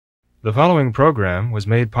The following program was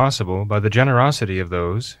made possible by the generosity of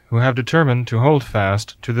those who have determined to hold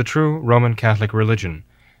fast to the true Roman Catholic religion,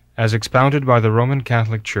 as expounded by the Roman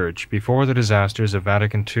Catholic Church before the disasters of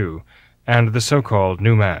Vatican II and the so-called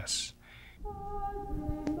New Mass.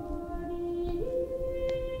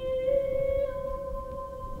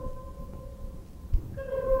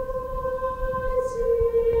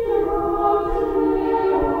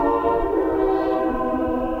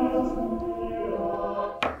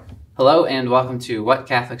 Hello and welcome to What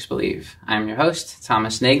Catholics Believe. I'm your host,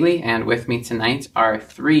 Thomas Nagley, and with me tonight are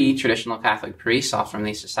three traditional Catholic priests, all from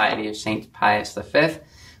the Society of St. Pius V.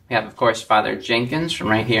 We have, of course, Father Jenkins from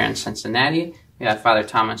right here in Cincinnati. We have Father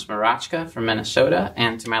Thomas Marachka from Minnesota.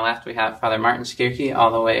 And to my left, we have Father Martin Skierke, all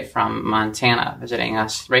the way from Montana, visiting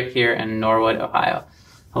us right here in Norwood, Ohio.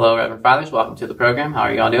 Hello, Reverend Fathers. Welcome to the program. How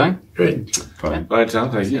are you all doing? Great. Fine,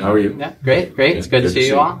 Tom. Thank you. How are you? Yeah, great. It's good to see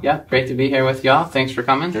you all. Yeah, great to be here with you all. Thanks for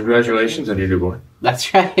coming. Congratulations on your newborn.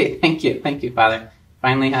 That's right. Thank you, Father.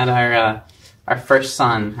 Finally had our first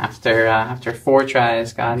son after 4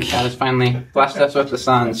 tries. God has finally blessed us with a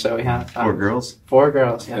son. So we have 4 girls. 4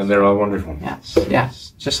 girls. Yes. And they're all wonderful.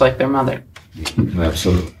 Yes, just like their mother.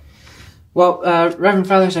 Absolutely. Well, Reverend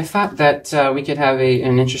Fathers, I thought that we could have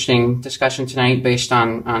an interesting discussion tonight based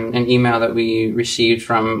on an email that we received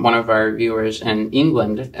from one of our viewers in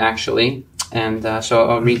England, actually. And so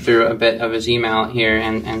I'll read through a bit of his email here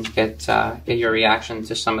and get your reaction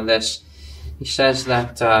to some of this. He says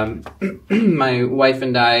that my wife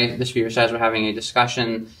and I, this viewer says, we're having a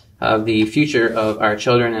discussion of the future of our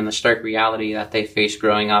children and the stark reality that they face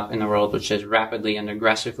growing up in a world which is rapidly and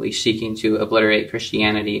aggressively seeking to obliterate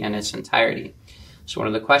Christianity in its entirety. So one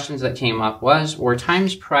of the questions that came up was, were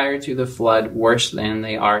times prior to the flood worse than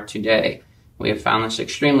they are today? We have found this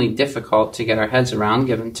extremely difficult to get our heads around,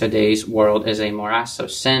 given today's world is a morass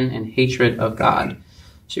of sin and hatred of God.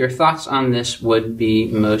 So your thoughts on this would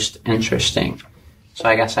be most interesting. So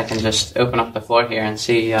I guess I can just open up the floor here and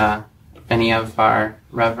see any of our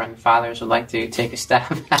Reverend Fathers would like to take a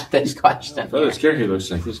stab at this question. Father Skierke looks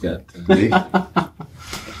like he's got...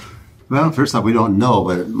 Well, first off, we don't know,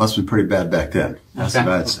 but it must be pretty bad back then. That's what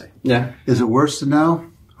I'd say. Yeah. Is it worse than now?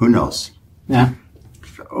 Who knows? Yeah.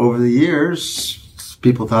 Over the years,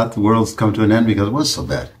 people thought the world's come to an end because it was so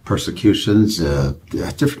bad. Persecutions, at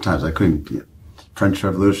different times. French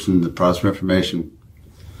Revolution, the Protestant Reformation.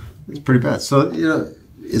 It's pretty bad. So,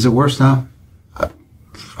 is it worse now?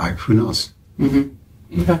 Who knows?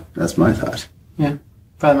 Mm-hmm. Okay. That's my thought. Yeah.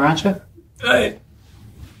 Father Marachka?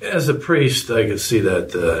 As a priest, I could see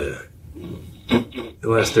that the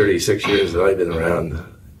last 36 years that I've been around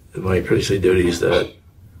in my priestly duties, that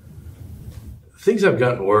things have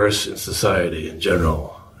gotten worse in society in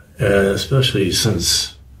general, and especially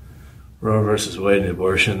since Roe versus Wade and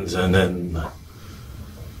abortions, and then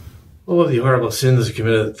all of the horrible sins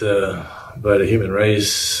committed by the human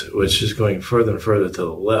race, which is going further and further to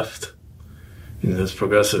the left in its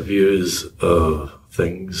progressive views of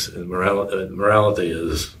things, and morality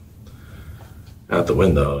is out the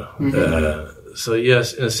window. Mm-hmm. So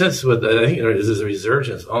yes, in a sense, I think there is a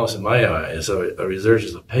resurgence, almost in my eyes, a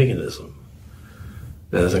resurgence of paganism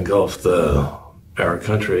that has engulfed our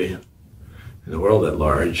country and the world at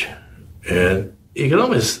large, and you can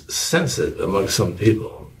almost sense it among some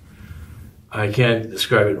people. I can't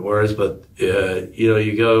describe it in words, but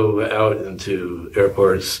you go out into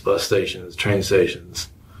airports, bus stations, train stations,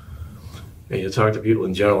 and you talk to people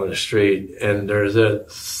in general in the street, and there's a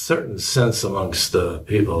certain sense amongst the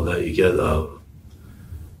people that you get of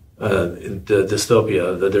the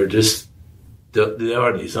dystopia, that they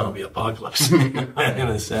are the zombie apocalypse in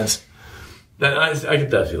a sense. That I get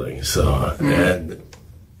that feeling. So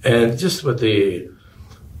and just with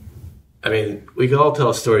we can all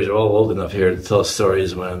tell stories. We're all old enough here to tell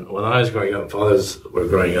stories. When I was growing up, fathers were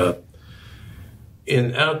growing up,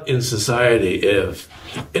 out in society, if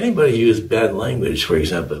anybody used bad language, for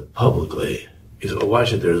example, publicly, you said,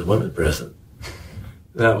 watch it, there's women present.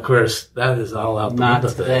 Now, of course, that is all out the window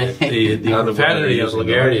today. The profanity and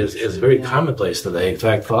vulgarity is very commonplace today. In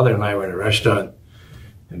fact, Father and I were in a restaurant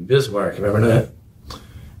in Bismarck, remember that?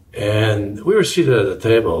 And we were seated at a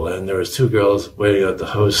table, and there was 2 girls waiting at the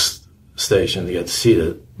host station to get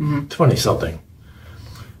seated, 20-something,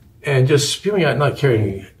 and just spewing out, not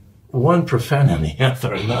caring, one profanity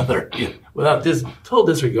after another, without total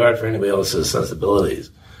disregard for anybody else's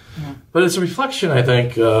sensibilities. Yeah. But it's a reflection, I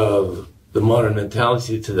think, of the modern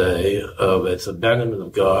mentality today, of its abandonment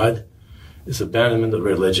of God, its abandonment of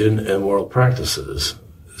religion and moral practices.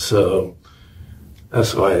 So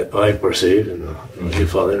that's why I perceive, and you,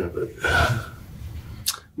 Father. But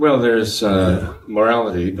Well, there's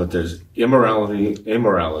morality, but there's immorality,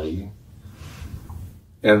 amorality,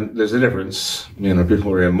 and there's a difference. People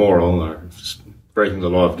who are immoral are breaking the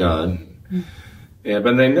law of God,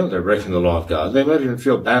 but they know they're breaking the law of God. They might even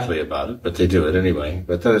feel badly about it, but they do it anyway.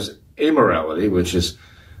 But then there's amorality, which is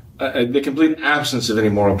the complete absence of any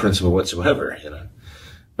moral principle whatsoever.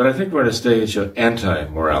 But I think we're at a stage of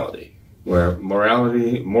anti-morality, where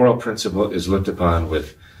moral principle is looked upon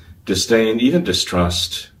with disdain, even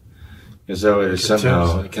distrust, as though it is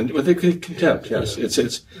somehow with contempt. Yes, it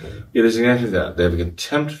is exactly that. They have a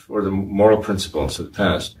contempt for the moral principles of the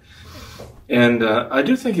past, and I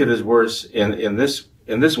do think it is worse in this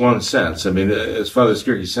one sense. As Father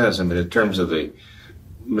Skierke says, in terms of the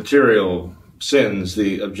material sins,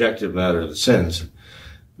 the objective matter of the sins.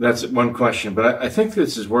 That's one question, but I think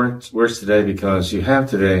this is worse today because you have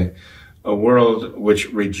today a world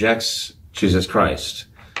which rejects Jesus Christ.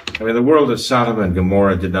 The world of Sodom and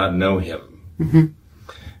Gomorrah did not know him.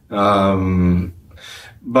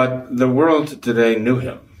 But the world today knew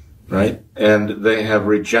him, right? And they have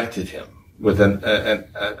rejected him with an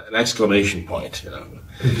exclamation point,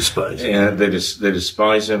 They despise him. And they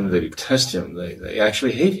despise him, they detest him, they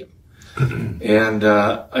actually hate him. And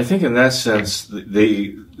I think in that sense,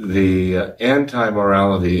 the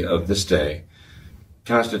anti-morality of this day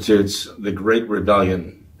constitutes the great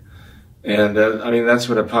rebellion. And that's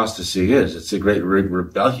what apostasy is. It's a great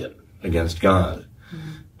rebellion against God.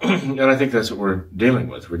 And I think that's what we're dealing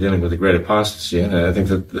with. We're dealing with a great apostasy. And I think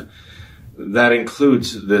that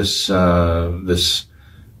includes this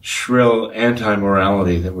shrill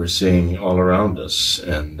anti-morality that we're seeing all around us.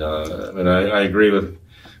 And I agree with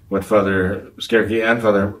what Father Skierke and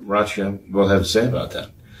Father Racha both have to say about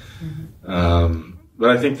that. But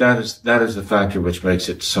I think that is the factor which makes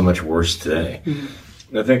it so much worse today.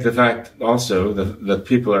 I think the fact also that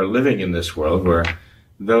people are living in this world where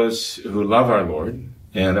those who love our Lord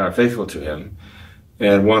and are faithful to him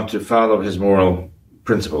and want to follow his moral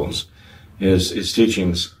principles, his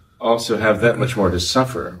teachings, also have that much more to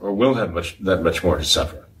suffer, or will have that much more to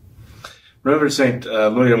suffer. Remember St.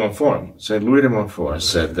 Louis de Montfort. St. Louis de Montfort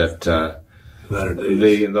said that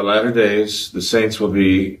in the latter days, the saints will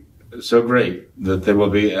be so great that they will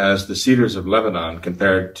be as the cedars of Lebanon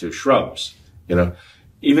compared to shrubs,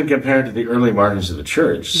 even compared to the early martyrs of the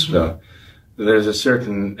church. So there's a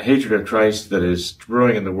certain hatred of Christ that is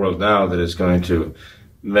brewing in the world now that is going to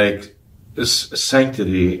make this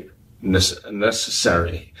sanctity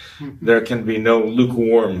necessary. There can be no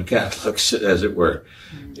lukewarm Catholics, as it were.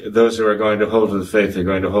 Those who are going to hold to the faith, they're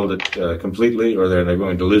going to hold it completely, or they're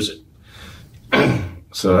going to lose it.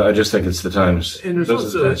 So I just think it's the times. And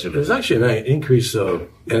there's actually an increase of,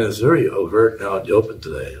 and it's very overt and out in the open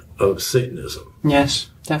today, of Satanism. Yes,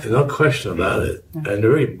 definitely. And no question about it. Yeah. And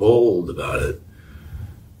they're very bold about it.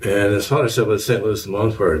 And as Father said with St. Louis de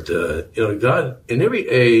Montfort, God, in every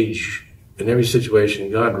age, in every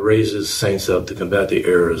situation, God raises saints up to combat the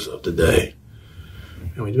errors of today.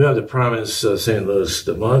 And we do have the promise of St. Louis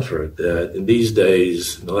de Montfort that in these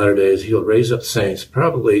days, in the latter days, he'll raise up saints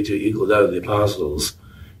probably to equal that of the apostles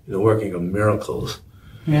in the working of miracles.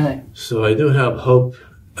 Really? So I do have hope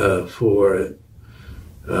for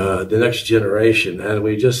the next generation. And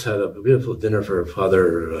we just had a beautiful dinner for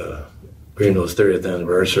Father Greenwell's 30th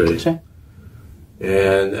anniversary. Okay.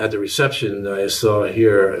 And at the reception, I saw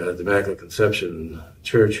here at the Immaculate Conception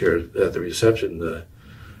Church here at the reception,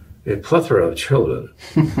 a plethora of children,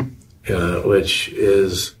 which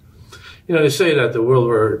is, they say that the World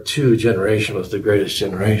War II generation was the greatest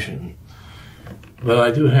generation. But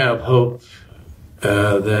I do have hope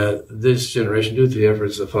that this generation, due to the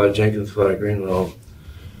efforts of Father Jenkins, Father Greenwell,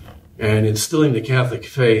 and instilling the Catholic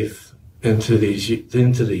faith into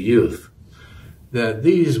the youth, that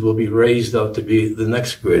these will be raised up to be the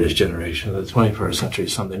next greatest generation of the 21st century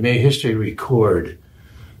someday. May history record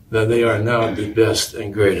that they are now the best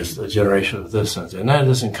and greatest generation of this century. And that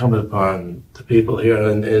is incumbent upon the people here,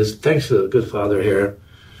 and is thanks to the good Father here,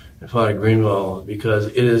 and Father Greenwell, because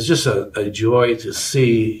it is just a joy to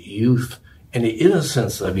see youth and the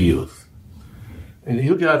innocence of youth. And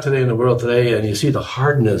you get out today in the world today, and you see the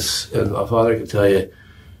hardness, and a father can tell you,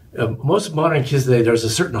 most modern kids today, there's a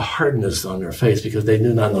certain hardness on their face because they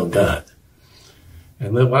do not know God.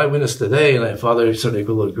 And what I witness today, and my Father certainly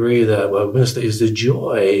will agree that what I witness today is the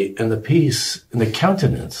joy and the peace and the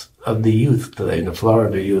countenance of the youth today, and the flower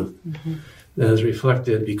of the youth, that is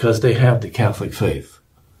reflected because they have the Catholic faith.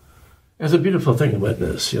 It's a beautiful thing to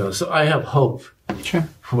witness, So I have hope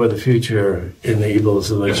for the future in the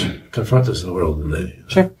evils which confront us in the world today.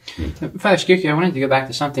 Sure. Father Skierke, I wanted to go back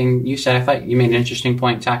to something you said. I thought you made an interesting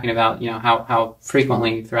point talking about, how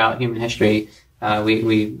frequently throughout human history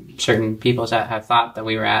we certain peoples have thought that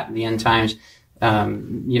we were at the end times.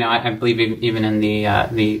 I believe even in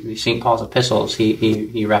the St. Paul's epistles,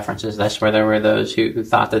 he references this, where there were those who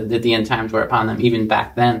thought that the end times were upon them even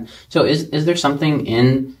back then. So is there something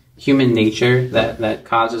in human nature that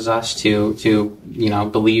causes us to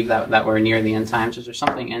believe that we're near the end times? Is there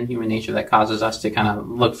something in human nature that causes us to kind of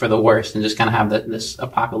look for the worst and just kind of have this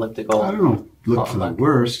apocalyptical? I don't know, look for the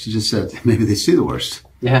worst. You just said maybe they see the worst.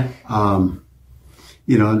 Yeah. And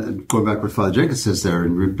going back to what Father Jenkins says, they're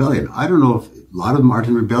in rebellion. I don't know if a lot of them aren't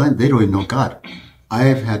in rebellion. They don't even know God. I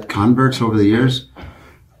have had converts over the years.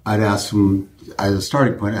 I'd ask them, as a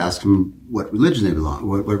starting point, ask them what religion they belong.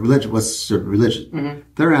 What's their religion? Mm-hmm.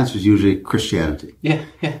 Their answer is usually Christianity. Yeah.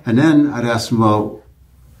 And then I'd ask them, well,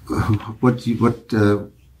 what's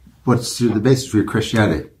the basis for your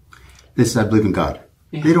Christianity? They said, I believe in God.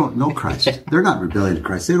 Yeah. They don't know Christ. They're not rebelling to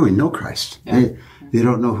Christ. They don't even know Christ. Yeah. They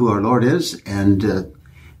don't know who our Lord is, and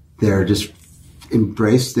they're just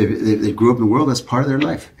embraced. They grew up in the world. That's part of their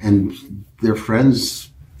life, and their friends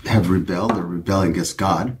have rebelled. They're rebelling against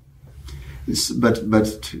God. But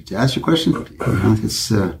to answer your question,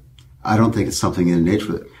 it's I don't think it's something in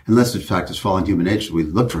nature, unless in fact it's fallen human nature. We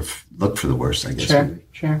look for the worst, I guess.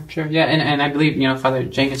 Sure. Yeah, and I believe Father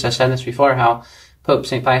Jenkins has said this before, how Pope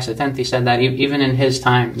St. Pius X, he said that even in his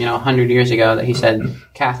time, 100 years ago, that he said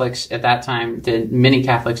Catholics at that time, many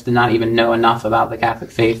Catholics did not even know enough about the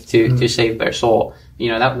Catholic faith to save their soul.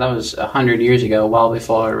 That was 100 years ago, well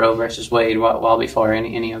before Roe versus Wade, well before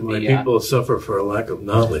any of the... people suffer for a lack of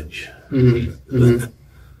knowledge. Mm-hmm. Mm-hmm.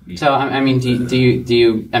 So, do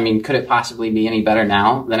you, could it possibly be any better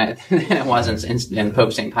now than it was in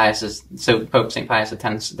Pope St. Pius's, Pope St. Pius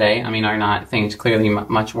X's day? Are not things clearly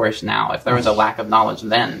much worse now? If there was a lack of knowledge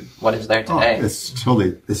then, what is there today?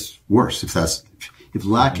 It's worse. If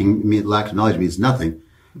lack of knowledge means nothing,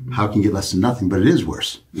 how can you get less than nothing? But it is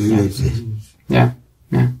worse. Yeah.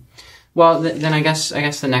 Well, then I guess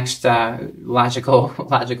the next logical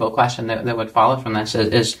question that would follow from this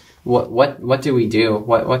is what do we do?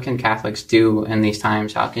 What can Catholics do in these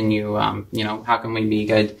times? How can how can we be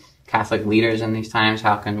good Catholic leaders in these times?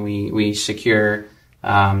 How can we secure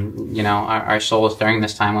our souls during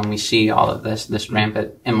this time when we see all of this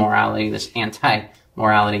rampant immorality, this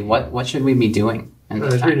anti-morality? What should we be doing in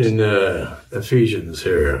these times? I was reading Ephesians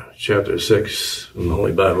here, chapter 6 from the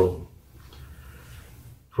Holy Bible.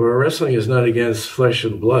 For our wrestling is not against flesh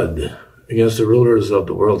and blood, against the rulers of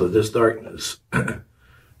the world of this darkness,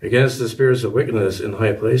 against the spirits of wickedness in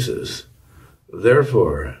high places.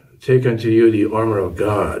 Therefore, take unto you the armor of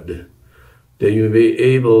God, that you may be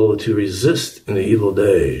able to resist in the evil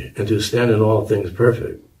day, and to stand in all things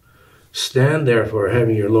perfect. Stand therefore,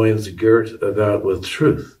 having your loins girt about with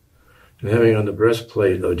truth, and having on the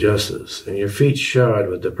breastplate of justice, and your feet shod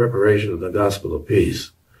with the preparation of the gospel of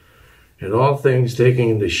peace. In all things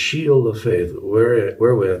taking the shield of faith,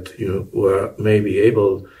 wherewith you may be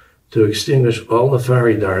able to extinguish all the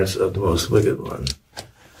fiery darts of the most wicked one.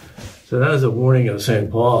 So that is a warning of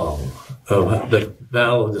St. Paul of the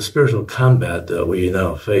battle of the spiritual combat that we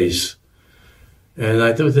now face. And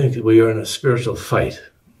I do think that we are in a spiritual fight,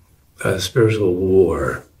 a spiritual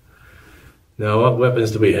war. Now, what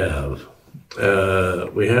weapons do we have?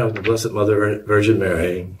 We have the Blessed Mother Virgin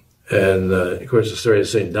Mary, and of course the story of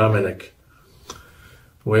St. Dominic.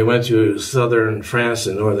 When we went to southern France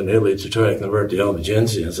and northern Italy to try to convert the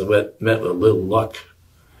Albigensians, and met with little luck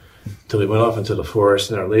till we went off into the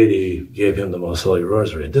forest, and Our Lady gave him the Most Holy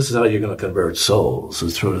Rosary. This is how you're going to convert souls,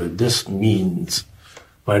 is through this means,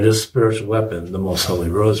 by this spiritual weapon, the Most Holy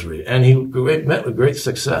Rosary. And he met with great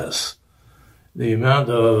success. The amount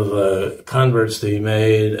of converts that he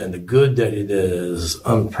made and the good that he did is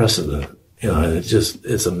unprecedented.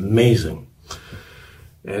 It's amazing.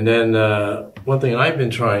 And then one thing I've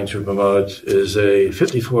been trying to promote is a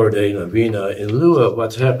 54-day novena in lieu of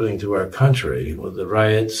what's happening to our country with the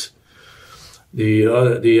riots,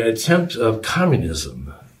 the attempt of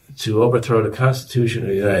communism to overthrow the Constitution of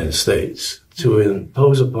the United States, to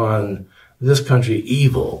impose upon this country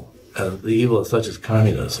evil, the evil such as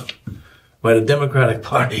communism, by the Democratic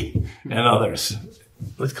Party and others.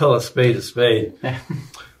 Let's call a spade a spade.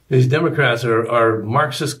 These Democrats are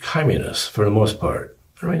Marxist communists for the most part.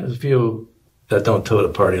 There's a few that don't toe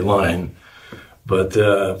the party line, but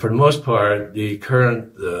for the most part, the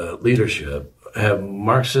current leadership have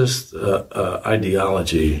Marxist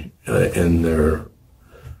ideology in their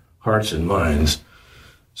hearts and minds.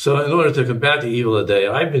 So in order to combat the evil of the day,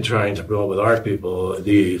 I've been trying to promote with our people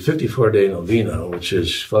the 54-day novena, which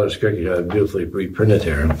is Father Skrky had beautifully reprinted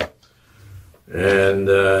here. And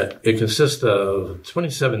it consists of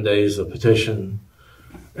 27 days of petition,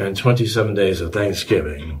 and 27 days of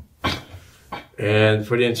thanksgiving. And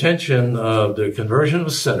for the intention of the conversion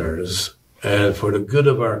of sinners and for the good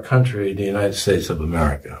of our country, the United States of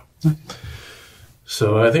America.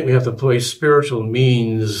 So I think we have to employ spiritual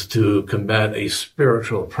means to combat a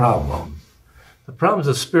spiritual problem. The problem is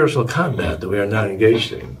a spiritual combat that we are not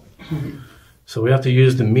engaged in. So we have to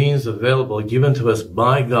use the means available given to us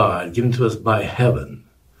by God, given to us by heaven.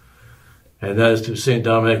 And that is through St.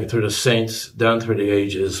 Dominic and through the saints down through the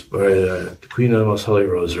ages by the Queen of the Most Holy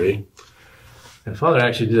Rosary. And Father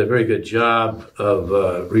actually did a very good job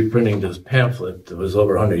of reprinting this pamphlet that was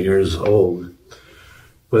over 100 years old.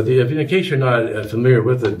 But in case you're not familiar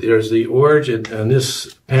with it, there's the origin, and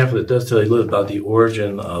this pamphlet does tell you a little about the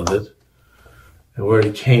origin of it and where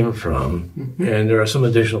it came from. And there are some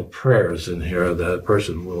additional prayers in here that a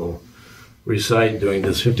person will recite during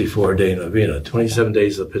this 54-day novena, 27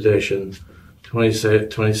 days of petition,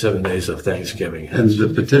 27 days of thanksgiving. And the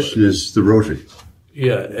petition is the rosary.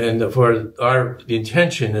 Yeah, and the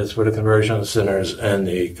intention is for the conversion of sinners and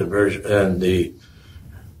the conversion and the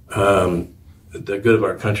good of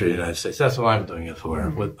our country, the United States. That's what I'm doing it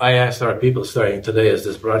for. I asked our people starting today, as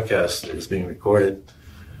this broadcast is being recorded,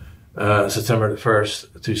 September the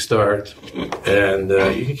 1st to start, and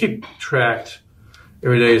you can keep track.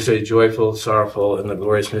 Every day you say joyful, sorrowful, and the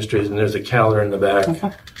glorious mysteries, and there's a calendar in the back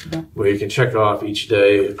where you can check off each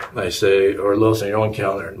day, I say, or look on your own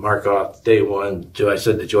calendar and mark off day 1, I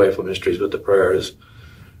said the joyful mysteries with the prayers,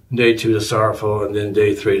 day 2 the sorrowful, and then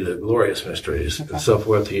day 3 the glorious mysteries, and so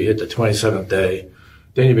forth. You hit the 27th day,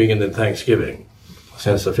 then you begin the Thanksgiving,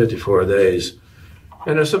 since the 54 days.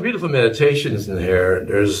 And there's some beautiful meditations in here.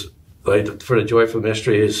 There's, like, for the joyful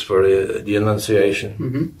mysteries, for the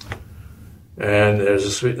Annunciation. And there's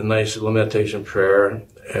a sweet and nice little meditation prayer.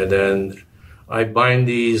 And then I bind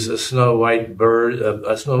these snow white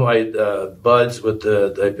buds with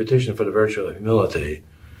the petition for the virtue of humility.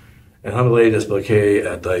 And humbly lay this bouquet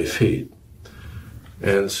at thy feet.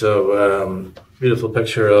 And so, beautiful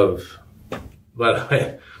picture of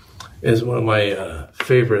what is one of my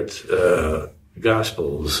favorite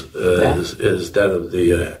Gospels, is that of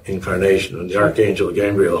the Incarnation. When the Archangel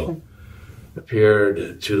Gabriel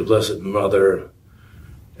appeared to the Blessed Mother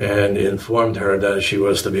and informed her that she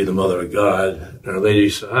was to be the Mother of God. And Our Lady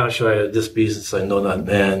said, how shall I this be since I know not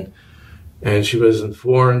man? And she was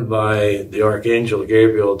informed by the Archangel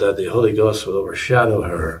Gabriel that the Holy Ghost would overshadow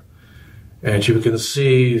her, and she would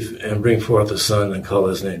conceive and bring forth a son and call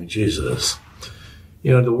his name Jesus.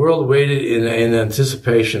 You know, the world waited in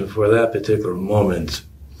anticipation for that particular moment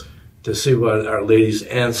to see what Our Lady's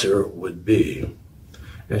answer would be.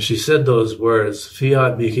 And she said those words,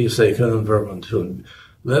 Fiat mihi secundum verbum tuum.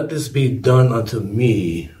 Let this be done unto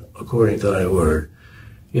me according to thy word.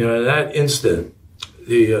 You know, in that instant,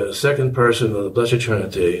 the second person of the Blessed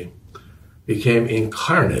Trinity became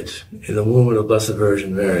incarnate in the womb of the Blessed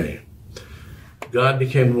Virgin Mary. God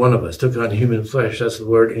became one of us, took on human flesh. That's the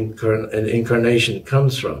word incarnation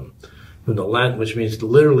comes from the Latin, which means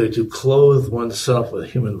literally to clothe oneself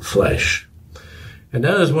with human flesh. And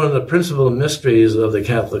that is one of the principal mysteries of the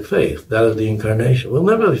Catholic faith, that of the Incarnation. We'll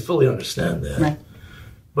never fully understand that. Right.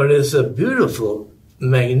 But it's a beautiful,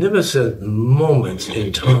 magnificent moment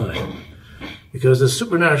in time, because the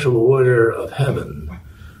supernatural order of heaven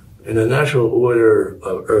and the natural order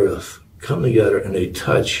of earth come together and they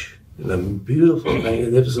touch in a beautiful,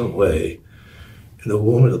 magnificent way in the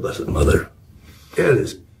womb of the Blessed Mother. It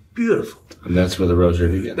is beautiful. And that's where the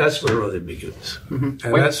rosary begins. That's where the rosary begins. And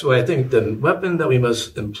that's why I think the weapon that we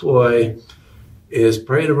must employ is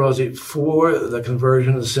pray the rosary for the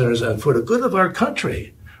conversion of sinners and for the good of our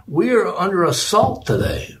country. We are under assault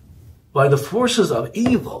today by the forces of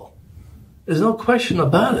evil. There's no question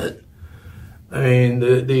about it. I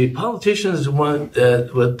mean, the politicians want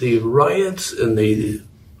with the riots and the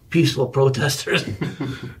peaceful protesters.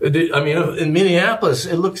 I mean, in Minneapolis,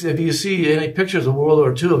 it looks, if you see any pictures of World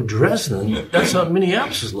War II of Dresden, that's how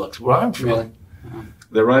Minneapolis looks, where I'm from. Really?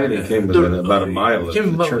 The rioting came within about a mile of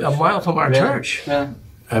the church. A mile from our church. Yeah.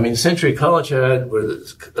 I mean, Century College had, where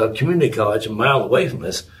the community college, a mile away from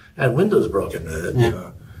us, had windows broken in it. You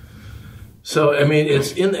know? So, I mean,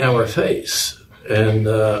 it's in our face. And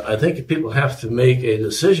I think people have to make a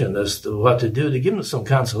decision as to what to do to give them some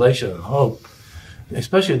consolation and hope,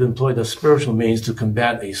 especially to employ the spiritual means to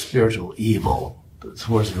combat a spiritual evil that's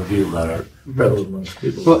forces of evil that are prevalent amongst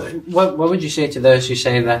people. Well, what would you say to those who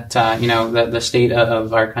say that you know, the state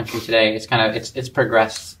of our country today, it's kind of it's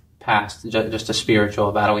progressed past just a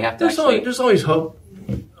spiritual battle? We have to. There's always hope.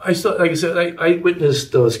 Like I said, I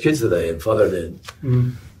witnessed those kids today, and Father did.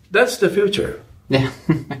 That's the future. Yeah.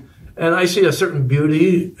 And I see a certain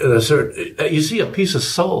beauty and you see a piece of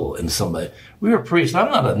soul in somebody. We were priests. I'm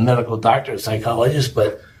not a medical doctor or psychologist,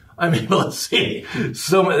 but I'm able to see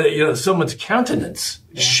someone's countenance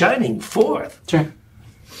shining forth. Sure.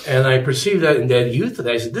 And I perceived that in that youth, and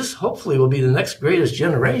I said, this hopefully will be the next greatest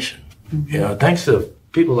generation. Thanks to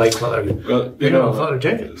people like Father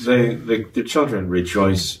Jenkins. The children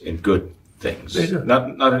rejoice in good things,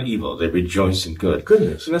 not in evil. They rejoice in good.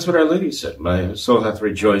 Goodness. And that's what Our Lady said. My soul hath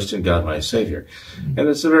rejoiced in God my Savior. And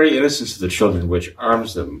it's the very innocence of the children which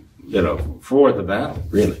arms them, for the battle,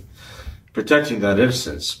 really. Protecting that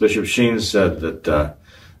innocence. Bishop Sheen said that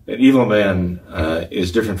an evil man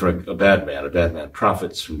is different from a bad man. A bad man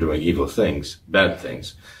profits from doing evil things, bad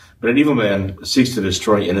things. But an evil man seeks to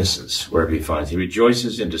destroy innocence wherever he finds. He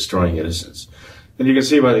rejoices in destroying innocence. And you can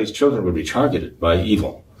see why these children would be targeted by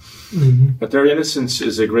evil. Mm-hmm. But their innocence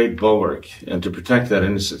is a great bulwark, and to protect that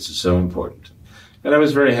innocence is so important. And I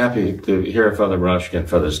was very happy to hear Father Roschke and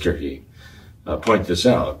Father Skirke point this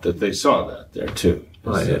out, that they saw that there too.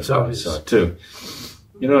 It's obvious. Saw it too.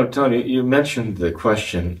 Tony, you mentioned the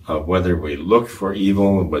question of whether we look for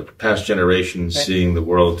evil, but past generations seeing the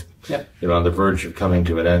world, on the verge of coming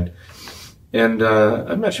to an end. And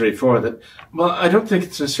I mentioned before that, I don't think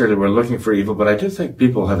it's necessarily we're looking for evil, but I do think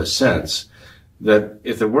people have a sense that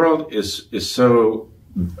if the world is so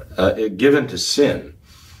given to sin,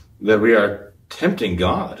 that we are tempting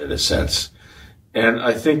God in a sense. And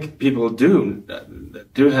I think people do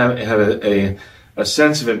have a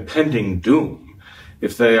sense of impending doom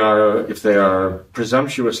if they are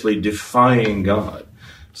presumptuously defying God.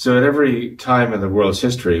 So at every time in the world's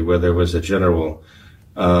history where there was a general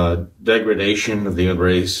degradation of the human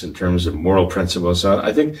race in terms of moral principles,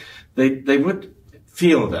 I think they would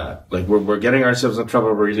feel that, like we're getting ourselves in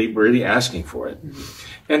trouble, we're really asking for it.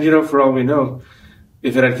 And for all we know,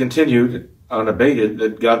 if it had continued unabated,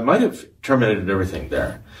 that God might have terminated everything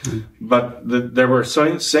there. But there were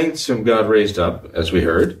saints whom God raised up, as we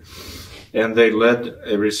heard, and they led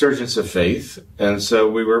a resurgence of faith, and so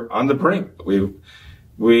we were on the brink.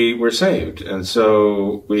 We were saved, and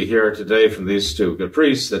so we hear today from these two good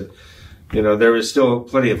priests that there is still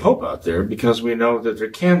plenty of hope out there, because we know that there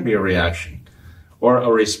can be a reaction or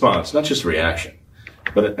a response, not just reaction,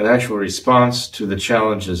 but an actual response to the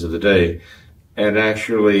challenges of the day, and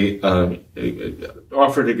actually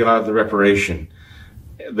offer to God the reparation,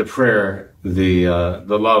 the prayer, the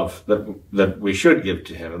love that we should give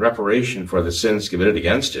to Him, and reparation for the sins committed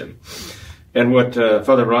against Him. And what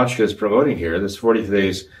Father Roschke is promoting here, this 40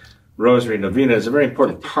 days Rosary Novena, is a very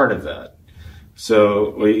important part of that.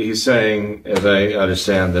 So he's saying, as I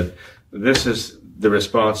understand, that this is the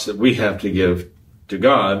response that we have to give to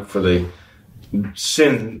God for the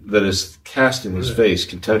sin that is cast in His face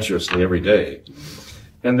contemptuously every day.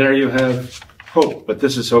 And there you have hope, but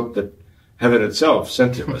this is hope that heaven itself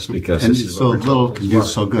sent to us, because and this is so little can do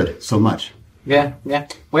so good, so much. Yeah.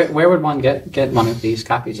 Where would one get one of these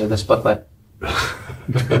copies of this booklet?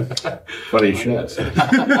 Funny you should ask.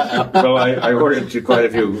 Well, I ordered to quite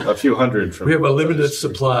a few hundred from. We have a limited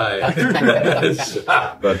supply.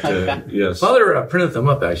 But yes, Father printed them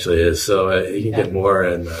up actually, so he can get more.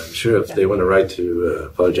 And I'm sure if they want to write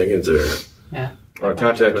to Father Jenkins or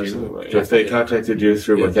contact you, if they contacted you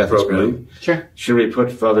through What Catholics Believe, sure. Should we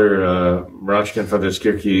put Father Roschke and Father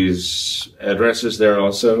Skirke's addresses there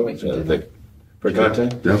also for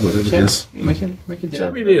contact? Yeah, whatever. Sure. Yes. We can do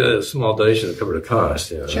that. We need a small donation to cover the cost.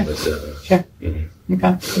 Sure. But, Sure. that'd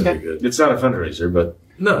Okay. be good. It's not a fundraiser, but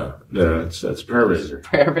No. it's a prayer raiser.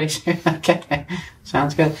 Prayer raiser. Okay,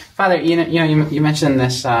 sounds good. Father, you mentioned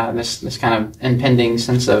this this kind of impending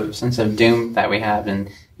sense of doom that we have, and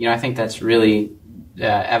I think that's really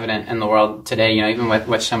evident in the world today. Even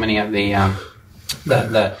with so many of the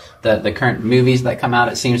current movies that come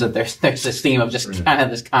out, it seems that there's this theme of just kind of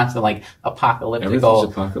this constant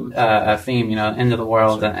apocalyptical theme, into the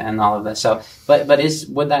world and all of this. So, but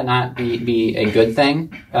would that not be a good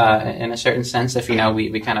thing in a certain sense if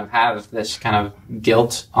we kind of have this kind of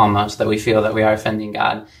guilt almost that we feel that we are offending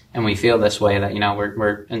God, and we feel this way that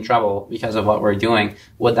we're in trouble because of what we're doing?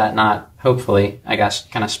 Would that not hopefully, I guess,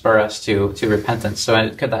 kind of spur us to repentance? So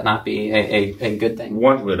could that not be a good thing?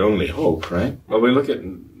 One would only hope, right? Well, we look at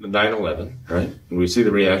 9/11, right? And we see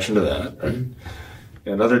the reaction to that, right? Mm-hmm.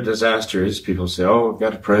 And other disasters, people say, we've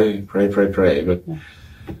got to pray. But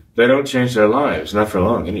they don't change their lives, not for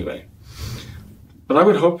long anyway. But I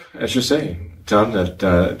would hope, as you say, Tom,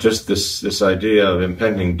 that just this idea of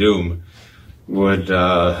impending doom would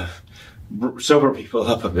sober people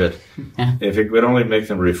up a bit, if it would only make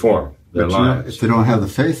them reform. their But, you know, lives. if they don't have the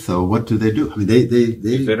faith, though, what do they do? I mean,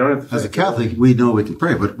 If they don't have the as a faith, Catholic, we know we can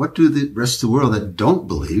pray, but what do the rest of the world that don't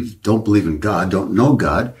believe in God, don't know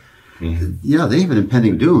God? Mm-hmm. Yeah, they have an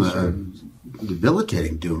impending doom,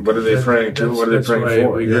 debilitating doom. what are they praying to? What are they That's praying why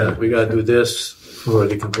for? We got to do this for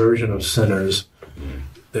the conversion of sinners,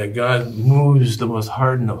 that God moves the most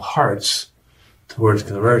hardened of hearts towards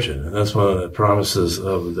conversion. And that's one of the promises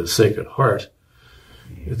of the Sacred Heart,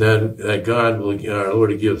 that God will, our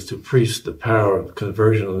Lord, gives to priests the power of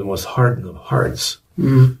conversion of the most hardened of hearts.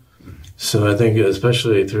 Mm. So I think,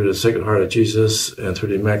 especially through the Sacred Heart of Jesus and through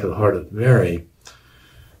the Immaculate Heart of Mary,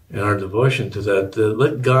 and our devotion to that,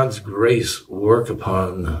 let God's grace work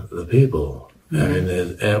upon the people. I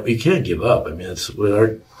mean, and we can't give up. I mean, it's with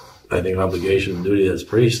our, I think, obligation and duty as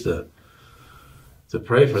priests to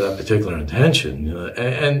pray for that particular intention. You know,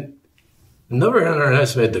 and never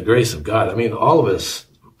underestimate the grace of God. I mean, all of us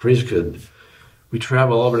priests we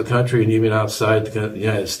travel all over the country and even outside the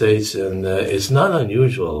United States, and it's not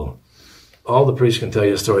unusual. All the priests can tell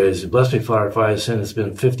you a story is, bless me, Father, if I have sinned, it's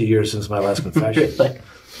been 50 years since my last confession.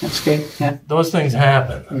 That's great. Yeah. Those things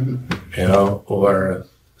happen, you know, or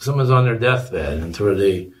someone's on their deathbed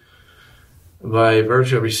and by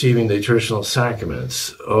virtue of receiving the traditional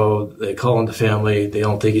sacraments, they call in the family, they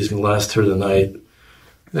don't think he's going to last through the night.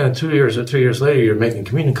 Then 2 years or 3 years later, you're making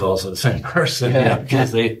communion calls to the same person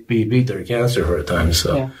because they beat their cancer for a time.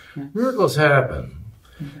 So miracles happen.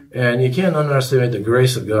 And you can't underestimate the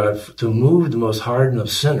grace of God to move the most hardened of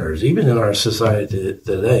sinners, even in our society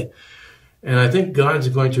today. And I think God's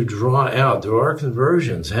going to draw out. There are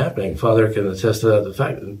conversions happening. Father can attest to that, the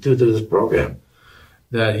fact, due to this program,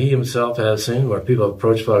 that he himself has seen where people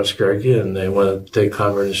approach Father Skarke and they want to take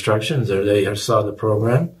convert instructions, or they saw the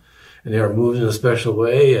program and they are moved in a special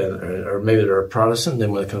way, or maybe they're a Protestant, they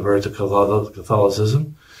want to convert to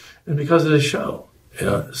Catholicism, and because of the show. You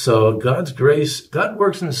know, so God's grace, God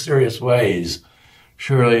works in mysterious ways,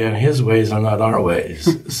 surely, and his ways are not our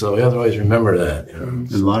ways. So we have to always remember that. You know?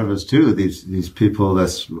 And a lot of us too, these people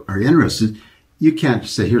that are interested, you can't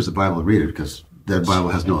say, here's the Bible, read it, because that Bible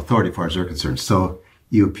has no authority as far as they're concerned. So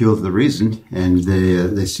you appeal to the reason, and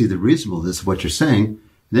they see the reasonableness of what you're saying,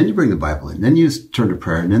 and then you bring the Bible in. Then you turn to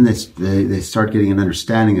prayer, and then they start getting an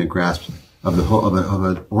understanding, a grasp of the whole, of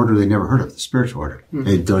an order they never heard of, the spiritual order. Mm-hmm.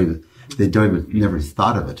 They don't even never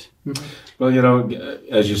thought of it. Well, you know,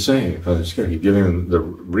 as you say, Father Skarke, giving them the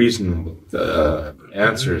reasonable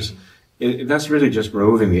answers, that's really just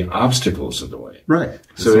removing the obstacles in the way. Right.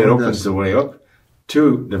 So it opens the way up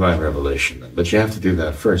to divine revelation. But you have to do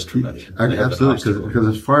that first. Absolutely, because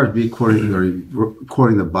as far as me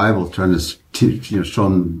quoting the Bible, trying to show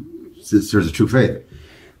them there's a true faith,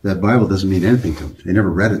 that Bible doesn't mean anything to them. They never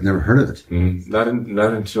read it, never heard of it. Not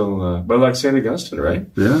until, but like St. Augustine, right?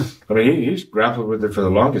 Yeah. I mean, he's grappled with it for the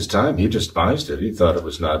longest time. He despised it. He thought it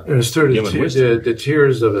was not human wisdom. The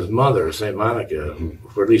tears of his mother, St. Monica,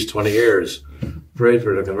 for at least 20 years, prayed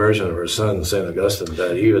for the conversion of her son, St. Augustine,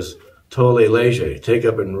 that he was totally lazy. Take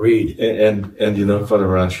up and read. And you know, Father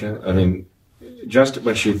Racha, I mean, just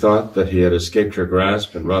when she thought that he had escaped her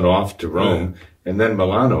grasp and run off to Rome, and then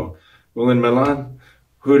Milano, well, in Milan,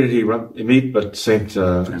 who did he meet but Saint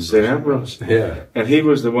Ambrose? Yeah. And he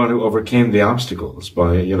was the one who overcame the obstacles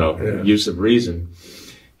by, use of reason.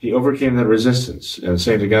 He overcame that resistance, and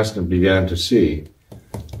Saint Augustine began to see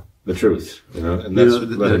the truth. And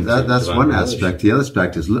that's one aspect. The other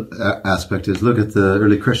aspect is look at the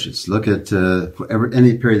early Christians. Look at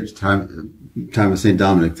any period of time of Saint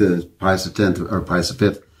Dominic, Pius X or Pius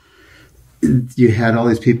V. You had all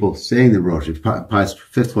these people saying the rosary. Pius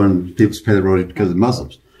V, one people say the rosary because of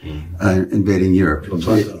Muslims invading Europe.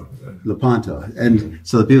 Lepanto. And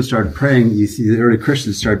so the people started praying. You see the early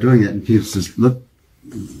Christians start doing it, and people just look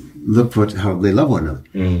how they love one another.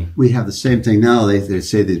 Mm. We have the same thing now. They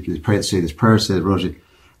say this prayer, say the rosary,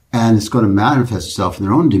 and it's going to manifest itself in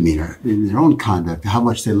their own demeanor, in their own conduct, how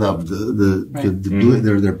much they love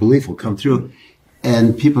their belief will come through,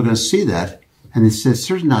 and people are going to see that. And it says,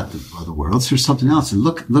 there's not the other worlds, there's something else. And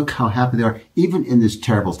look how happy they are, even in these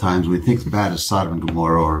terrible times when we think it's bad as Sodom and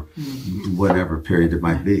Gomorrah or whatever period it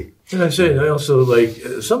might be. And I also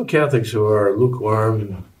like some Catholics who are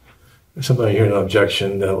lukewarm. Sometimes I hear an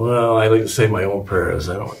objection that, well, I like to say my own prayers.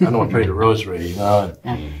 I don't want to pray the rosary. You know?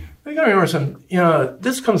 Yeah. You got to remember something.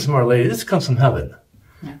 This comes from Our Lady. This comes from heaven.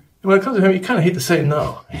 Yeah. And when it comes to heaven, you kind of hate to say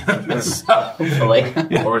no.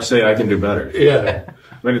 Or say I can do better. Yeah.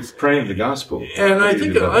 But it's praying the gospel. And I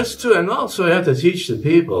think us too. And also, I have to teach the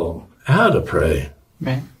people how to pray.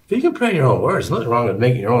 Right. If you can pray in your own words, nothing wrong with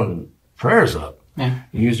making your own prayers up. Yeah.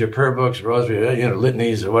 You use your prayer books, rosary,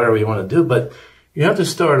 litanies, or whatever you want to do. But you have to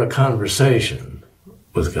start a conversation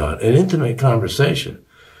with God, an intimate conversation.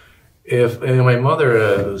 And my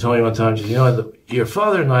mother told me one time, she said, your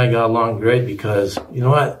father and I got along great because, you know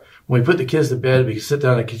what, when we put the kids to bed, we could sit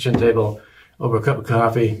down at the kitchen table over a cup of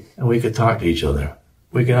coffee and we could talk to each other.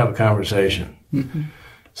 We could have a conversation. Mm-hmm.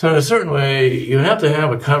 So in a certain way, you have to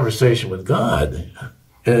have a conversation with God.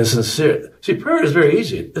 And it's sincere. See, prayer is very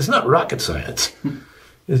easy. It's not rocket science.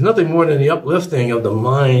 It's nothing more than the uplifting of the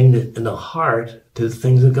mind and the heart to the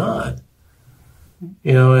things of God.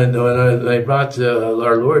 And when I brought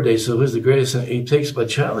our Lord, they said, who's the greatest? And he takes my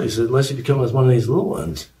child. He said, unless you become as one of these little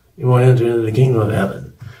ones, you won't enter into the kingdom of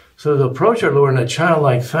heaven. So to approach our Lord in a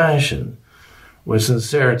childlike fashion with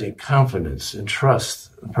sincerity, confidence, and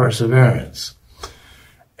trust, and perseverance.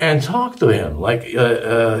 And talk to him like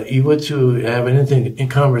you would to have anything in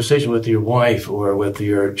conversation with your wife or with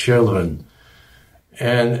your children.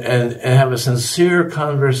 And have a sincere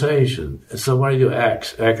conversation. And so what do you do?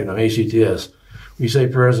 Acronym, ACTS. We say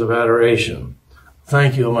prayers of adoration.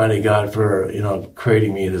 Thank you, Almighty God, for,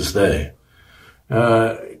 creating me this day.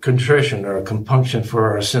 Contrition or compunction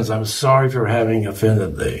for our sins. I'm sorry for having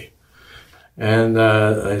offended thee. And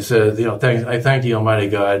I said, I thank thee, Almighty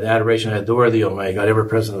God. Adoration, I adore thee, Almighty God, ever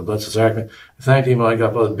present in the blessed sacrament. I thank thee, Almighty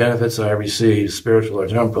God, for the benefits I receive, spiritual or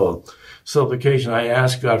temporal. Supplication, I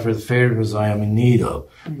ask God for the favors I am in need of.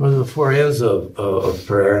 Those are the four ends of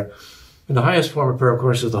prayer. And the highest form of prayer, of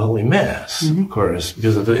course, is the Holy Mass, of course,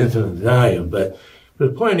 because of the infinite value. But the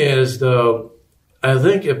point is, though, I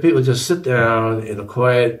think if people just sit down in a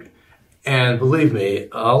quiet, and believe me,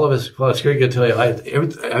 all of us, Father Skerke can tell you,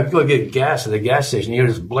 I go get gas at a gas station, you hear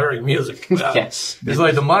this blaring music. Yes. It's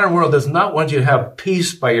like the modern world does not want you to have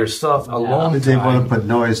peace by yourself alone. They want to put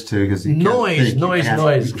noise too, because you can't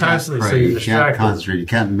noise, constantly, so you're distracted. You can't concentrate, you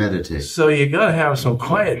can't meditate. So you got to have some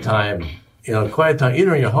quiet time,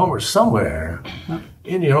 either in your home or somewhere,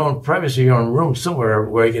 in your own privacy, your own room, somewhere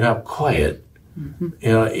where you can have quiet.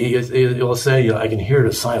 Mm-hmm. You'll say, I can hear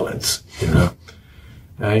the silence,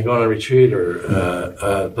 you go on a retreat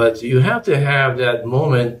but you have to have that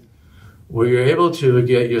moment where you're able to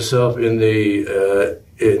get yourself in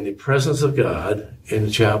the presence of God, in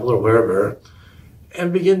the chapel or wherever,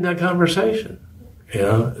 and begin that conversation.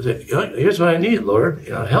 Here's what I need, Lord.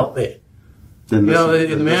 Help me. The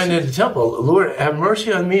man in the temple, Lord, have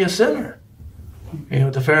mercy on me, a sinner.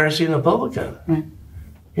 The Pharisee and the publican. Right.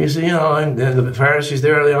 He said, and the Pharisees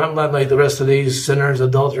there, I'm not like the rest of these sinners,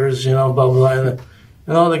 adulterers, blah, blah, blah.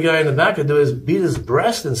 And all the guy in the back could do is beat his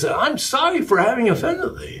breast and say, I'm sorry for having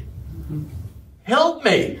offended thee. Help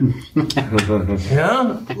me.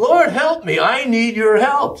 Lord, help me. I need your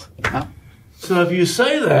help. So if you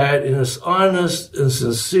say that in this honest and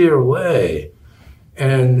sincere way,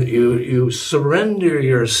 and you surrender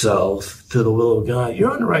yourself to the will of God, you're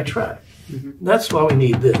on the right track. Mm-hmm. That's why we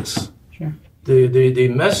need this. Sure. The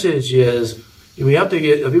message is, we have to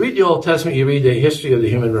if you read the Old Testament, you read the history of the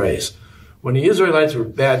human race. When the Israelites were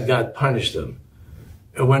bad, God punished them.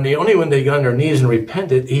 And when they got on their knees and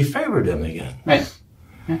repented, he favored them again. Right.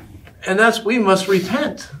 Yeah. And we must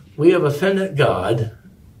repent. We have offended God,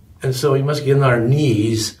 and so we must get on our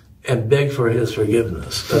knees and beg for his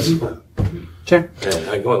forgiveness. That's Sure. And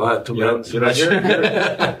I go a lot to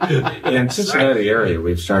in Cincinnati area,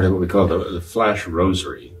 we've started what we call the Flash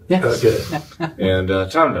Rosary. Yes. Okay. And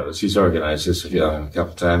Tom knows. He's organized this a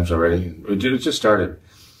couple times already. It just started.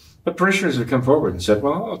 But parishioners have come forward and said,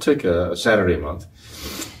 well, I'll take a Saturday a month.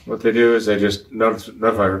 What they do is they just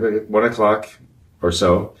notify everybody at 1 o'clock or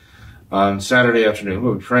so on Saturday afternoon.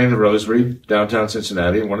 We'll be praying the rosary downtown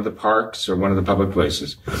Cincinnati in one of the parks or one of the public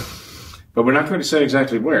places. But we're not going to say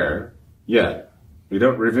exactly where yet. We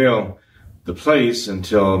don't reveal the place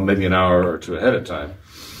until maybe an hour or two ahead of time,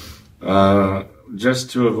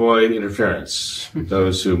 just to avoid interference,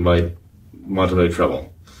 those who might want to make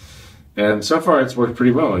trouble. And so far, it's worked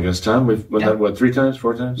pretty well against Tom. We've done that, 3 times,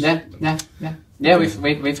 4 times? Yeah,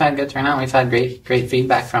 we've had good turnout. We've had great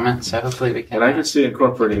feedback from it. So hopefully we can. And I could see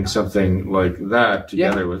incorporating something like that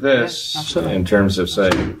together with this, in terms of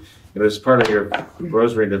saying, as part of your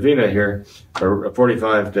Rosary Divina here, or a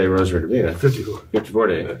 45-day Rosary Divina. 54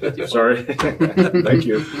 day. Sorry. Thank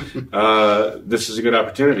you. This is a good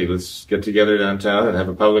opportunity. Let's get together downtown and have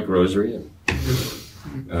a public rosary.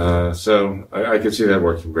 So I could see that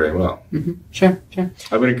working very well. Mm-hmm. Sure.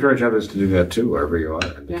 I would encourage others to do that too, wherever you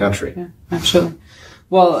are in the country. Yeah, absolutely.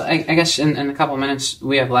 Well, I guess in a couple of minutes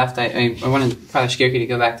we have left, I wanted Father Skerke to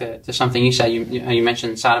go back to something you said. You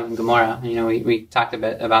mentioned Sodom and Gomorrah. We talked a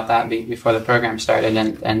bit about that before the program started,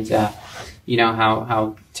 and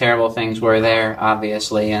how terrible things were there,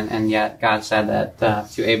 obviously, and yet God said that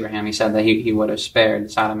to Abraham, he said that he would have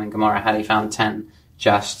spared Sodom and Gomorrah had he found 10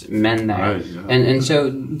 just men there. Right, yeah. And so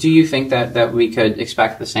do you think that we could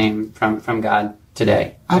expect the same from God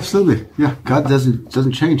today? Absolutely. Yeah. God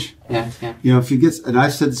doesn't change. Yeah. You know, if you get, and I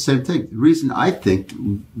said the same thing. The reason I think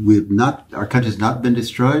our country's not been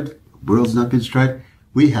destroyed, the world's not been destroyed,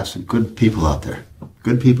 we have some good people out there.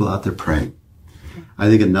 Good people out there praying. I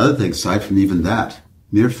think another thing, aside from even that,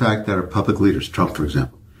 mere fact that our public leaders, Trump, for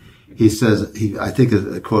example, he says, I think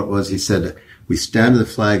the quote was, he said, we stand to the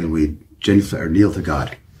flag and we genuflect or kneel to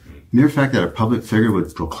God. Mere fact that a public figure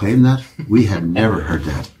would proclaim that, we have never heard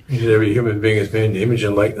that. Every human being is made in the image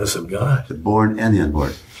and likeness of God. The born and the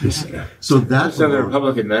unborn. So that's So the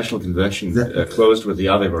Republican National Convention closed with the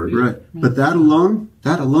Ave Maria. right. But that alone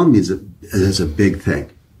means that it is a big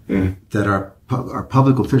thing. That our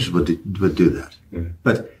public officials would do that.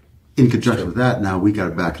 But in conjunction with that, now we got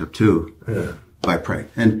to back it up too by praying.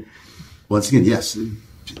 And once again, yes,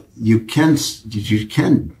 you can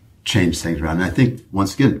change things around. And I think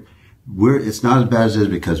once again, it's not as bad as it is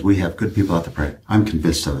because we have good people out there praying. I'm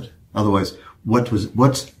convinced of it. Otherwise,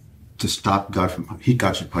 what's to stop God from?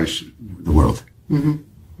 God should punish the world.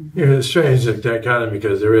 It's strange dichotomy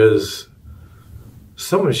because there is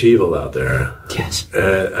so much evil out there. Yes.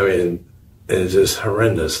 I mean, it's just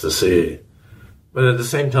horrendous to see. But at the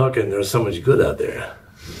same token, there's so much good out there.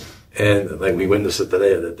 And like we witnessed it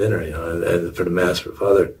today at the dinner, and for the Mass for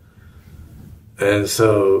Father. And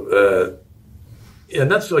so, and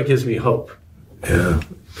that's what gives me hope. Yeah.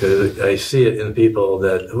 Because I see it in people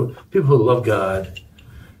who love God,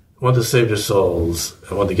 want to save their souls,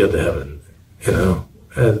 and want to get to heaven,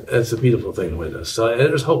 And it's a beautiful thing to witness. So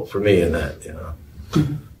there's hope for me in that,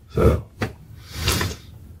 So.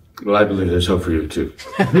 Well, I believe there's hope for you too.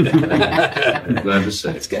 I'm glad to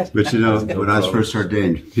say. That's good. But when I was first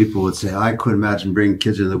ordained, people would say, I couldn't imagine bringing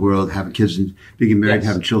kids into the world, having kids, and being married,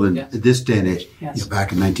 having children at this day and age. Yes.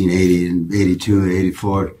 Back in 1980 and 82 and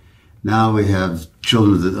 84. Now we have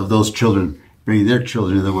children of those children bringing their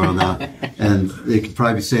children into the world now. And they could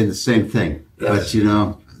probably be saying the same thing. Yes.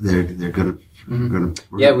 But, they're going to...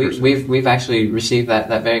 Yeah, we've actually received that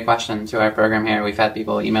very question to our program here. We've had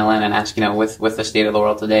people email in and ask, with the state of the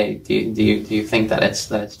world today, do you think that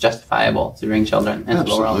it's justifiable to bring children into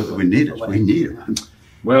the world? Absolutely, we need it.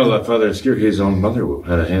 Well, Father Skirke's own mother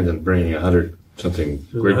had a hand in bringing 100-something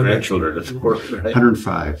great-grandchildren to the world, right?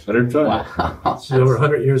 105. 105. Wow. She's over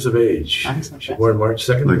 100 years of age. She born March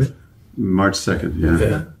 2nd. March 2nd,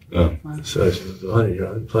 yeah. Oh. So she's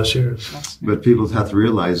 100 plus years. But people have to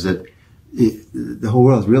realize that the whole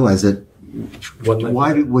world realize that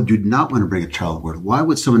why would you not want to bring a child to the world? Why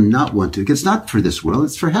would someone not want to? It's not for this world,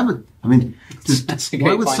 it's for heaven. I mean, That's a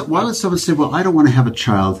great point. Why would someone say, well, I don't want to have a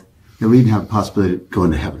child that we even have a possibility of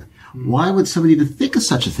going to heaven? Why would someone even think of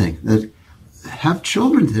such a thing? That have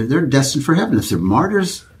children, they're destined for heaven. If they're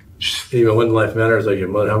martyrs. Even when life matters, like your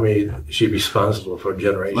mother, how many is she responsible for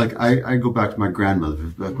generations? Like I go back to my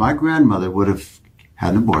grandmother. If my grandmother would have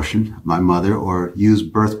had an abortion, my mother, or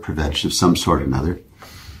used birth prevention of some sort or another,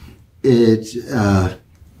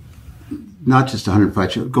 not just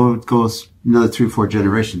 105 children, goes another 3 or 4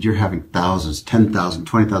 generations, you're having thousands, 10,000,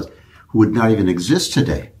 20,000, who would not even exist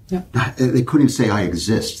today. Yeah. They couldn't even say, I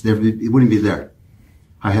exist. It wouldn't be there.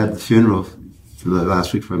 I had the funeral for the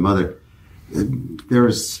last week for my mother. There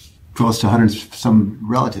was close to 100 some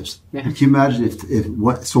relatives. Yeah. Can you imagine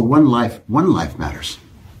so one life matters.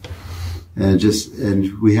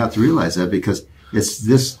 And we have to realize that because it's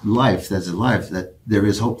this life that's a life that there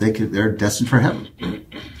is hope. They're destined for heaven.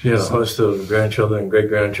 A host of grandchildren,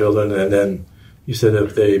 great-grandchildren, and then you said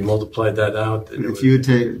if they multiplied that out. If you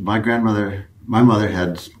take my mother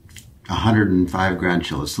had 105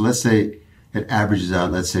 grandchildren. So let's say it averages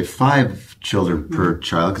out, let's say 5 children per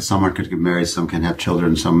child, because some aren't going to get married, some can have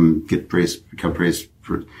children, some become priests.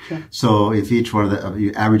 So if each one of them,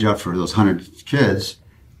 you average out for those 100 kids,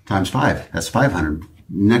 times 5, that's 500.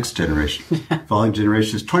 Next generation. Following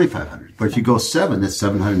generation is 2,500. But if you go 7, that's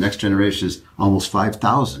 700. Next generation is almost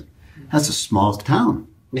 5,000. That's a small town.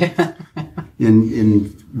 Yeah.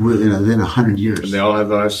 In within 100 years. And they all have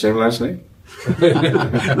the same last name?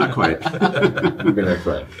 Not quite. Maybe not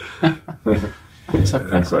quite.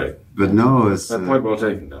 Not quite. But no, it's That point well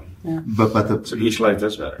taken, though. Yeah. So each life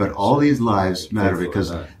does matter. But all these lives matter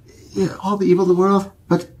because all the evil of the world.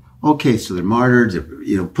 But okay, so they're martyred,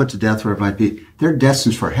 they're put to death, wherever it might be. They're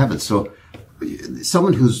destined for heaven. So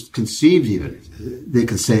someone who's conceived even, they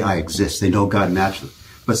can say, I exist. They know God naturally.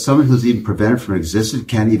 But someone who's even prevented from existing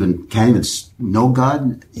can't even know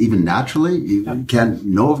God even naturally. You can't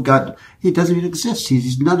know of God. He doesn't even exist.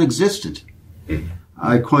 He's non-existent.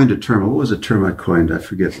 I coined a term. What was the term I coined? I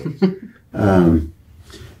forget.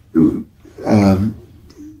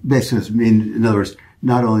 Basically, in other words,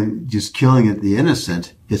 not only just killing the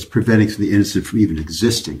innocent, it's preventing the innocent from even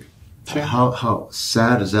existing. Sure. How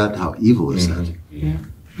sad is that? How evil is that?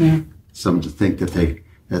 Yeah. Some to think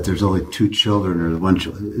that there's only 2 children or 1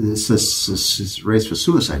 child. This race for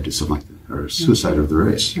suicide, or something like that, or suicide of the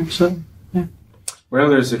race. Absolutely. Yeah. Well,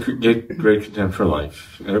 there's a great contempt for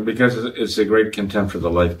life, because it's a great contempt for the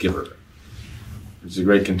life giver. It's a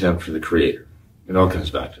great contempt for the Creator. It all comes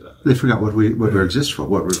back to that. They forgot what we exist for,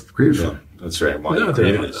 what we're created Yeah, for. that's right. Why No, you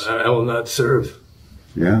created us. I will not serve.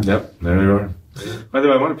 Yeah. Yep, there you are. By the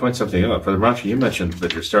way, I want to point something out. Brother Rachi, you mentioned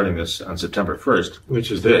that you're starting this on September 1st. Which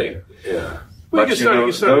is big. Yeah. But you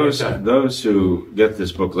can start those who get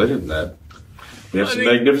this book later than that, we have I some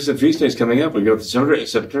think- magnificent feast days coming up. We got September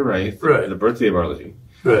 8th, Right. the birthday of Our Lady.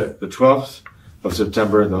 Right. The 12th of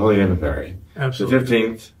September, the Holy Name of Mary. Absolutely. The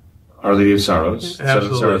 15th, Our Lady of Sorrows. Seven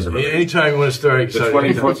Sorrows of Absolutely. Mary. Anytime you want to start, The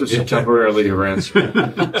 24th of September, Our Lady of Ransom.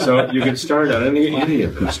 So you can start on any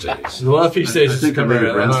of those days. There's a lot of feast days I think that come Our Lady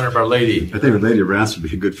in of Ransom- honor of Our Lady. I think Lady of Ransom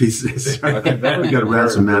would be a good feast day. I think that would We got to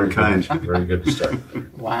ransom mankind. Very good to start.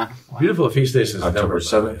 Wow. Beautiful feast days in October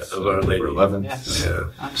September 7th, of Our Lady. October 11th. Yes. Yeah.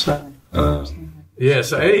 Absolutely. Yeah,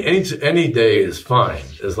 so any day is fine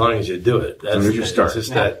as long as you do it. That's long as you start. It's just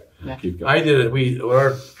Yeah. that Yeah. Keep going. I did it.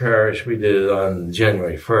 Our parish, we did it on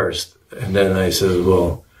January 1st, and then I said,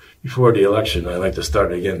 well, before the election, I like to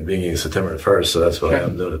start again, being September 1st, so that's why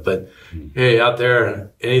I'm doing it. But hey, out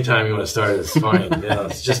there, anytime you want to start, it's fine.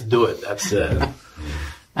 Just do it. That's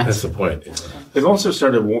the point. They've also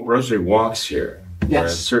started rosary walks here. Where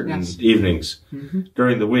Yes, at certain yes. evenings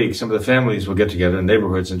during the week, some of the families will get together in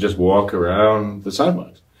neighborhoods and just walk around the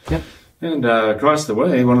sidewalks. Yep. And across the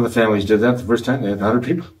way, one of the families did that the first time. They had 100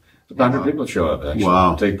 people. 100 people show up, actually,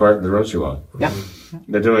 Wow. to take part in the rosary walk. Yep.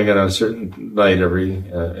 They're doing it on a certain night every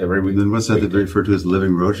week. Then what's that they refer to as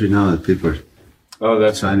living rotary now? That people are, Oh,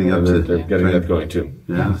 that's Signing up to- They're getting Right. that going too.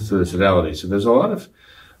 Yeah. So the fidelity. So there's a lot of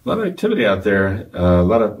activity out there. A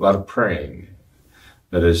lot of praying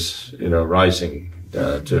that is rising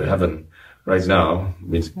to heaven right now.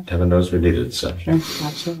 Means heaven knows we need it. So Sure.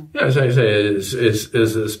 Absolutely. Yeah, as I say, it's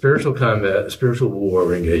a spiritual combat, a spiritual war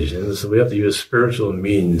we're engaged in. So we have to use spiritual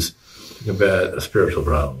means to combat a spiritual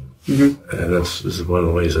problem. And this is one of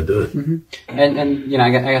the ways I do it. And I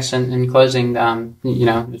guess in closing,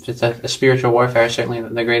 if it's a spiritual warfare, certainly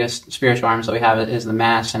the greatest spiritual arms that we have is the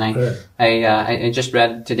Mass. And I just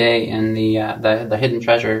read today in the Hidden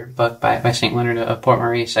Treasure book by Saint Leonard of Port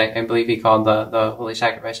Maurice. I believe he called the Holy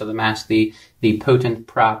Sacrifice of the Mass the potent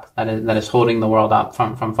prop that is holding the world up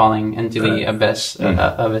from falling into the abyss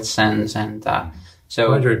of its sins. And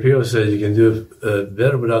so Padre Pio says you can do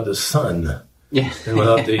better without the sun yeah. than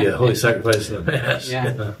without the Holy Sacrifice of the Mass.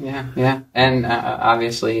 Yeah. And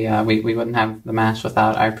obviously, we wouldn't have the Mass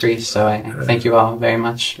without our priests. So I thank you all very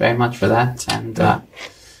much for that. And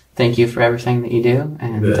thank you for everything that you do.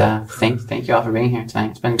 And thank you all for being here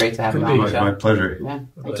tonight. It's been great to have you on the my show. pleasure. Yeah.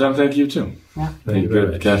 well, Tom, thank you too. Yeah. Thank you Good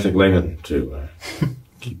very much. Catholic layman to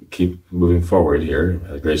keep moving forward here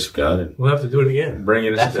by the grace of God and We'll have to do it again. bring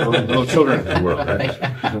in little children into the world. Right?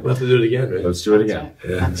 We'll have to do it again, right? Let's do it again.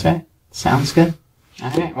 Yeah. That's right. Sounds good. All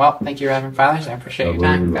right. Well, thank you, Reverend Fathers. I appreciate your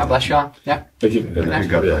time. God bless you all. Yeah. Thank you. Good night.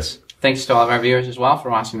 God bless. Thanks to all of our viewers as well for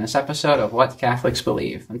watching this episode of What Catholics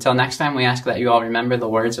Believe. Until next time, we ask that you all remember the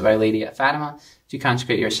words of Our Lady at Fatima, to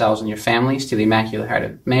consecrate yourselves and your families to the Immaculate Heart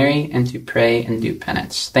of Mary, and to pray and do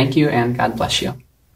penance. Thank you, and God bless you.